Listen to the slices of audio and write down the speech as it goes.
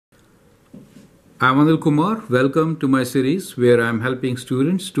I'm Anil Kumar. Welcome to my series where I'm helping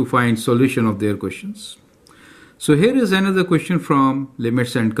students to find solution of their questions. So here is another question from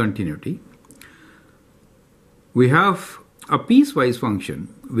limits and continuity. We have a piecewise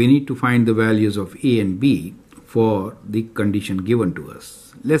function. We need to find the values of a and b for the condition given to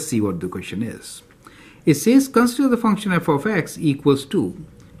us. Let's see what the question is. It says consider the function f of x equals to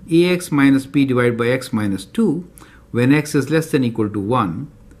ax minus b divided by x minus 2 when x is less than equal to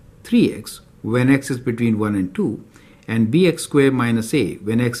 1, 3x when x is between 1 and 2, and bx squared minus a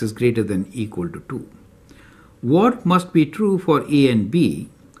when x is greater than equal to 2. What must be true for a and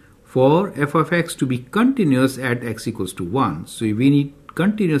b for f of x to be continuous at x equals to 1? So we need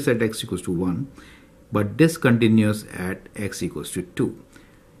continuous at x equals to 1, but discontinuous at x equals to 2.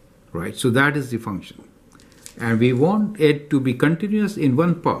 Right? So that is the function. And we want it to be continuous in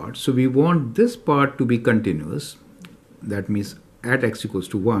one part. So we want this part to be continuous. That means at x equals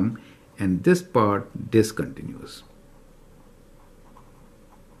to 1. And this part discontinuous.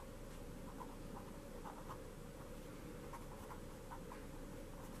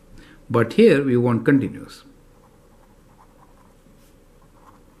 But here we want continuous.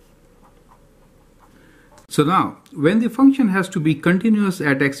 So now, when the function has to be continuous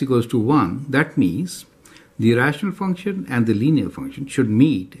at x equals to 1, that means the rational function and the linear function should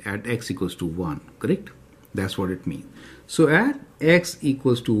meet at x equals to 1, correct? That's what it means. So at x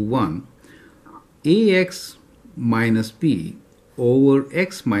equals to 1, ax minus b over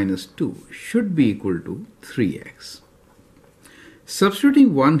x minus 2 should be equal to 3x.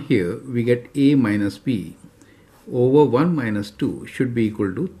 Substituting 1 here, we get a minus b over 1 minus 2 should be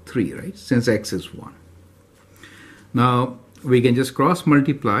equal to 3, right? Since x is 1. Now, we can just cross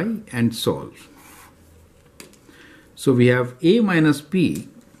multiply and solve. So we have a minus b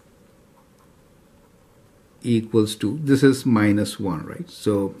equals to, this is minus 1, right?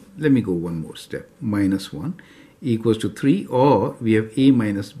 So let me go one more step. Minus 1 equals to 3, or we have a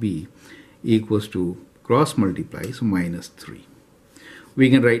minus b equals to cross multiply, so minus 3. We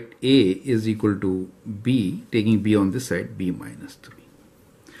can write a is equal to b, taking b on this side, b minus 3.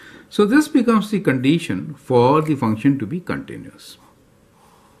 So this becomes the condition for the function to be continuous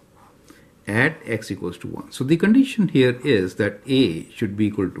at x equals to 1. So the condition here is that a should be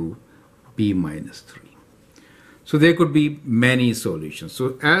equal to b minus 3. So there could be many solutions.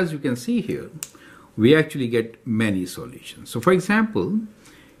 So as you can see here, we actually get many solutions. So for example,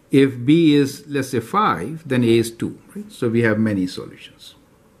 if b is, let's say, 5, then a is 2, right? So we have many solutions.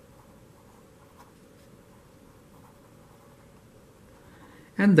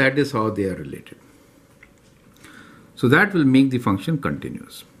 And that is how they are related. So that will make the function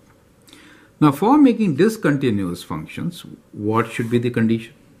continuous. Now for making discontinuous functions, what should be the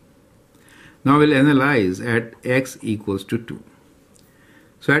condition? Now we'll analyze at x equals to 2.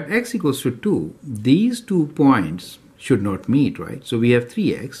 So at x equals to 2, these 2 points should not meet, right? So we have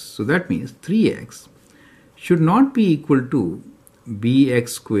 3x. So that means 3x should not be equal to bx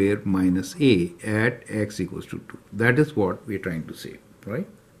squared minus a at x equals to 2. That is what we're trying to say, right?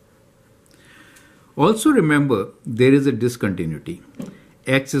 Also remember, there is a discontinuity.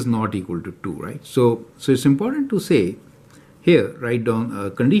 X is not equal to 2, right? So it's important to say here, write down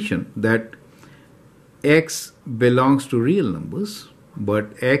a condition that x belongs to real numbers,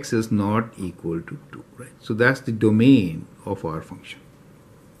 but x is not equal to 2, right? So that's the domain of our function.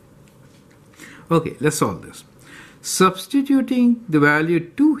 Okay, let's solve this. Substituting the value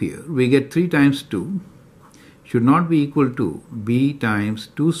 2 here, we get 3 times 2 should not be equal to b times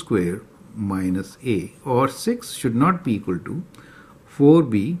 2 squared minus a, or 6 should not be equal to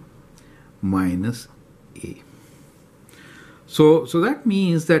 4b minus a. So that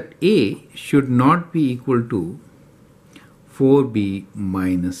means that a should not be equal to 4b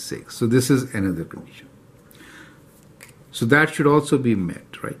minus 6. So this is another condition. So that should also be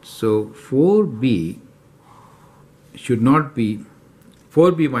met, right? So 4b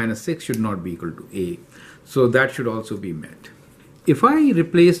minus 6 should not be equal to a. So that should also be met. If I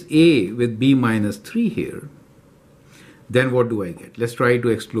replace a with b minus 3 here, then what do I get? Let's try to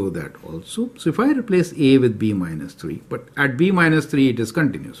explore that also. So if I replace a with b minus 3, but at b minus 3 it is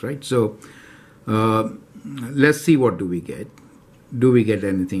continuous, right? So let's see what do we get. Do we get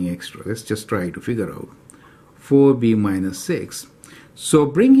anything extra? Let's just try to figure out. 4b minus 6. So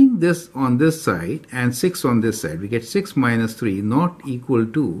bringing this on this side and 6 on this side, we get 6 minus 3 not equal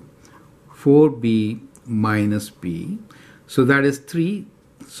to 4b minus b. So that is 3.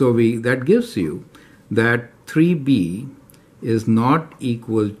 So that gives you that 3b is not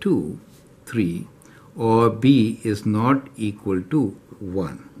equal to 3, or b is not equal to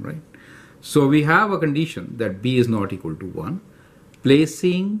 1, right? So we have a condition that b is not equal to 1.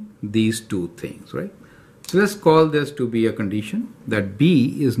 placing these two things, right? So let's call this to be a condition that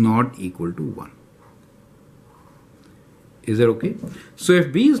b is not equal to 1. Is that okay? So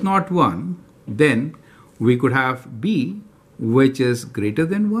if b is not 1, then we could have b which is greater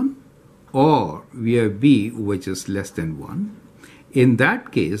than 1, or we have b which is less than 1. In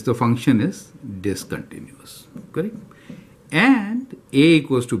that case, the function is discontinuous, correct? And a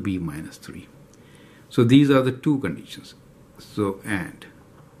equals to b minus 3. So these are the two conditions. So and.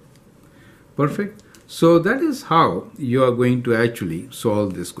 Perfect. So that is how you are going to actually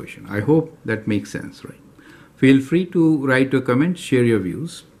solve this question. I hope that makes sense, right? Feel free to write your comments, share your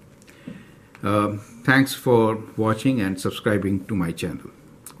views. Thanks for watching and subscribing to my channel.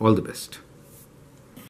 All the best.